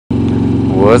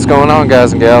What's going on,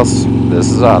 guys and gals?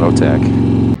 This is Auto Tech.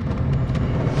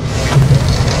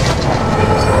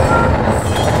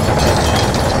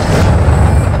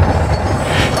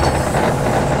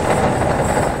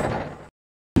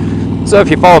 So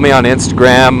if you follow me on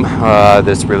Instagram,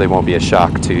 this really won't be a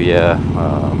shock to you.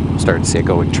 Starting to see a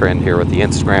going trend here with the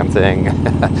Instagram thing.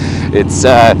 It's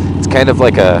kind of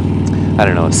like a, I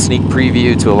don't know, a sneak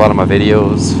preview to a lot of my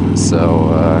videos. So,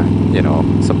 you know,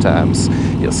 sometimes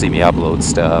you'll see me upload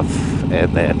stuff,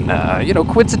 and then, you know,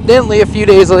 coincidentally, a few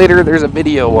days later, there's a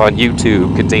video on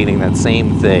YouTube containing that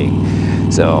same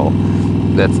thing. So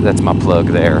that's my plug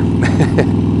there.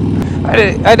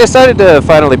 I decided to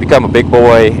finally become a big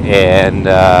boy and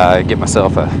get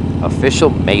myself an official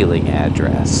mailing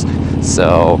address.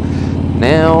 So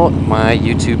now my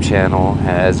YouTube channel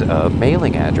has a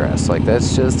mailing address. Like,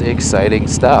 that's just exciting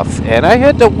stuff. And I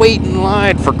had to wait in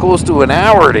line for close to an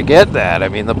hour to get that. I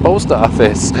mean, the post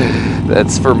office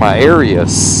that's for my area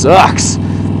sucks.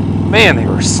 Man, they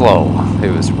were slow.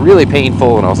 It was really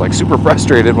painful, and I was like super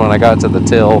frustrated when I got to the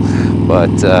till,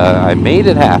 but I made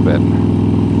it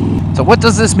happen. So what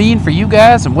does this mean for you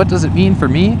guys, and what does it mean for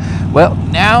me? Well,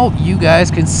 now you guys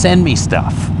can send me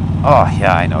stuff. Oh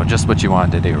yeah, I know, just what you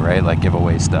wanted to do, right? Like give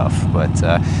away stuff. But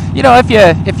you know, if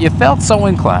you felt so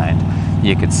inclined,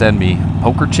 you could send me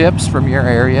poker chips from your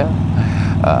area.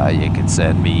 You could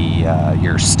send me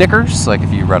your stickers, like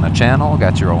if you run a channel,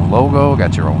 got your own logo,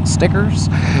 got your own stickers.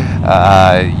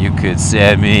 You could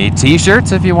send me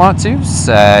t-shirts if you want to,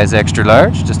 size extra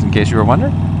large, just in case you were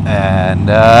wondering. And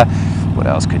what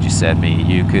else could you send me?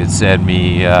 You could send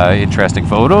me interesting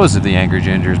photos of the Angry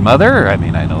Ginger's mother. I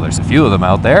mean, I know there's a few of them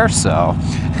out there, so.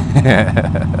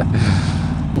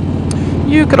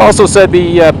 You could also send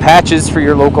me patches for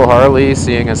your local Harley,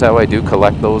 seeing as how I do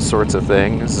collect those sorts of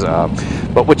things.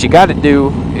 But what you got to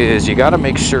do is you got to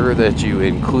make sure that you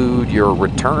include your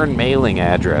return mailing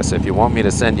address if you want me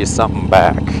to send you something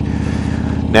back.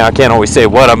 Now, I can't always say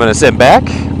what I'm going to send back,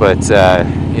 but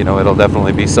you know, it'll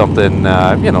definitely be something,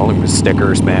 you know,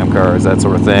 stickers, spam cards, that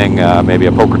sort of thing. Maybe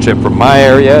a poker chip from my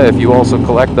area if you also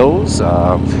collect those.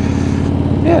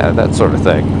 Yeah, that sort of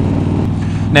thing.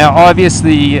 Now,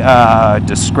 obviously,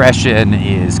 discretion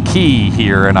is key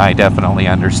here, and I definitely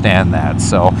understand that.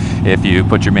 So if you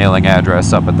put your mailing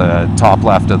address up at the top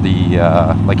left of the,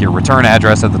 like your return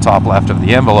address at the top left of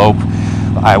the envelope,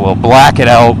 I will black it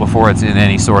out before it's in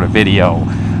any sort of video.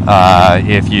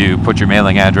 If you put your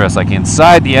mailing address like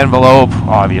inside the envelope,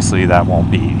 obviously that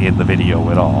won't be in the video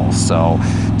at all. So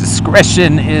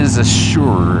discretion is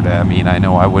assured. I mean, I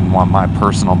know I wouldn't want my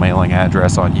personal mailing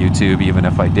address on YouTube, even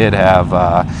if I did have,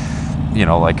 you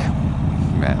know, like,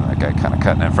 man, that guy kind of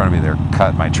cutting in front of me there,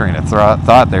 cut my train of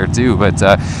thought there too. But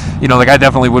you know, like, I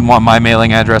definitely wouldn't want my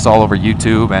mailing address all over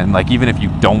YouTube. And like, even if you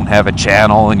don't have a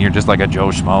channel and you're just like a Joe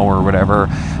Schmo or whatever,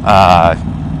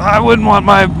 I wouldn't want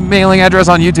my mailing address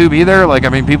on YouTube either. Like, I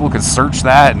mean, people could search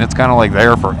that and it's kind of like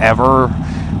there forever.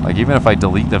 Like, even if I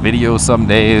delete the video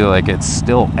someday, like, it's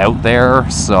still out there.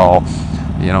 So,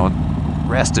 you know,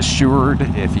 rest assured,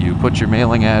 if you put your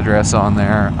mailing address on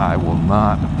there, I will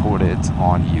not put it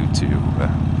on YouTube.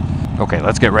 Okay,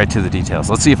 let's get right to the details.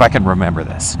 Let's see if I can remember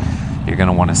this. You're going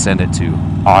to want to send it to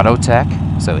Autotech,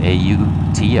 so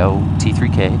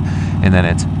AUTOT3K, and then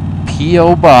it's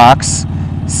P.O. Box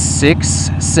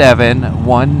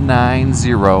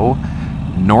 67190,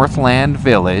 Northland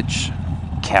Village,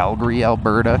 Calgary,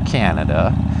 Alberta,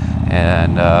 Canada.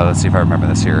 And let's see if I remember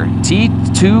this here.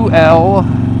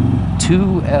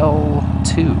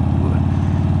 T2L2L2.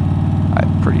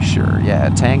 I'm pretty sure. Yeah,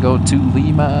 Tango 2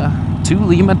 Lima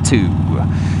 2.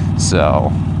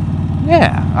 So,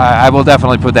 yeah, I will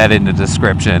definitely put that in the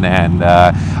description, and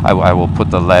I will put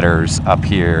the letters up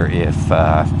here if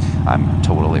I'm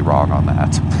totally wrong on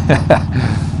that.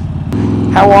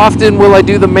 How often will I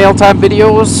do the mail time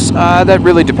videos? That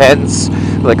really depends.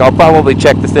 Like, I'll probably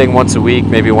check the thing once a week,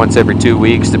 maybe once every 2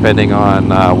 weeks, depending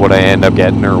on what I end up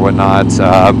getting or whatnot.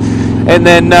 And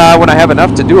then when I have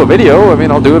enough to do a video, I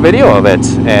mean, I'll do a video of it.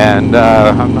 And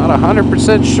I'm not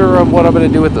 100% sure of what I'm going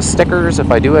to do with the stickers,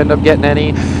 if I do end up getting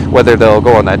any, whether they'll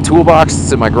go on that toolbox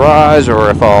that's in my garage, or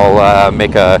if I'll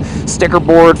make a sticker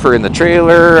board for in the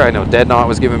trailer. I know Dead Knot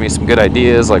was giving me some good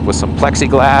ideas, like with some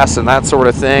plexiglass and that sort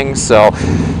of thing. So,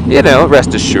 you know,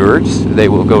 rest assured, they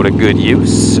will go to good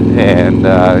use. And,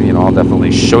 you know, I'll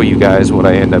definitely show you guys what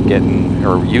I end up getting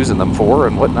or using them for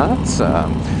and whatnot.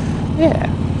 Yeah.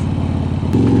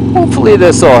 Hopefully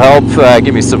this will help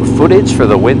give me some footage for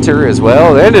the winter as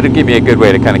well, and it'll give me a good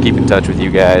way to kind of keep in touch with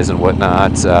you guys and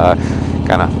whatnot,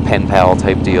 kind of pen pal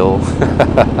type deal,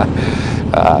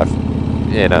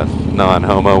 in a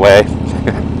non-homo way.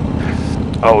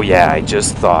 Oh yeah, I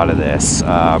just thought of this.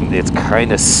 It's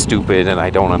kind of stupid and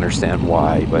I don't understand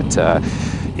why, but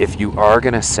if you are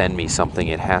going to send me something,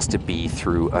 it has to be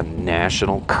through a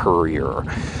national courier.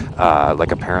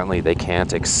 Like apparently they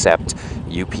can't accept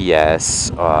UPS,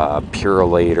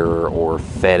 Purolator, or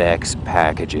FedEx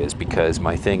packages because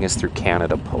my thing is through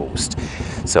Canada Post.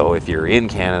 So if you're in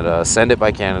Canada, send it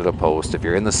by Canada Post. If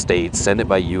you're in the States, send it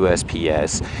by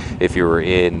USPS. If you're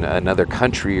in another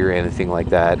country or anything like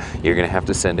that, you're going to have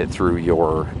to send it through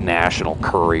your national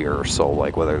courier. So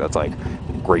like whether that's like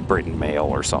Great Britain Mail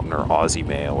or something, or Aussie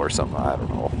Mail or something, I don't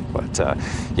know. But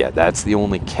yeah, that's the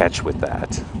only catch with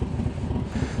that.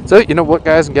 So, you know what,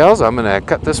 guys and gals, I'm going to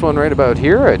cut this one right about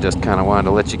here. I just kind of wanted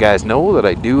to let you guys know that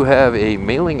I do have a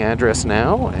mailing address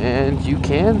now, and you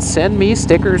can send me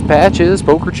stickers, patches,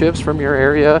 poker chips from your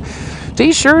area,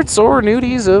 t-shirts, or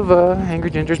nudies of Angry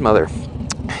Ginger's mother.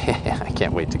 I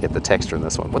can't wait to get the text from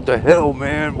this one. What the hell,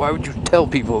 man? Why would you tell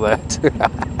people that?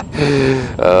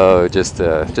 Just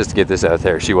to get this out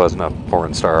there. She wasn't a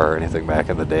porn star or anything back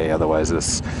in the day. Otherwise,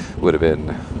 this would have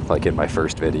been like in my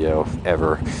first video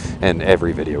ever, and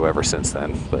every video ever since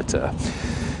then. But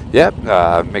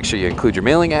yeah, make sure you include your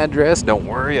mailing address. Don't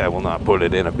worry, I will not put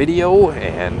it in a video.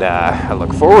 And I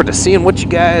look forward to seeing what you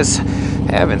guys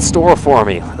have in store for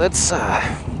me. Let's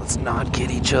not get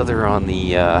each other on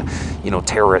the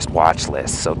terrorist watch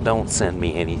list. So don't send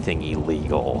me anything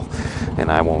illegal,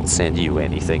 and I won't send you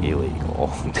anything illegal.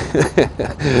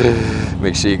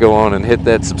 Make sure you go on and hit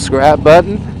that subscribe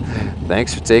button.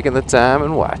 Thanks for taking the time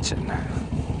and watching.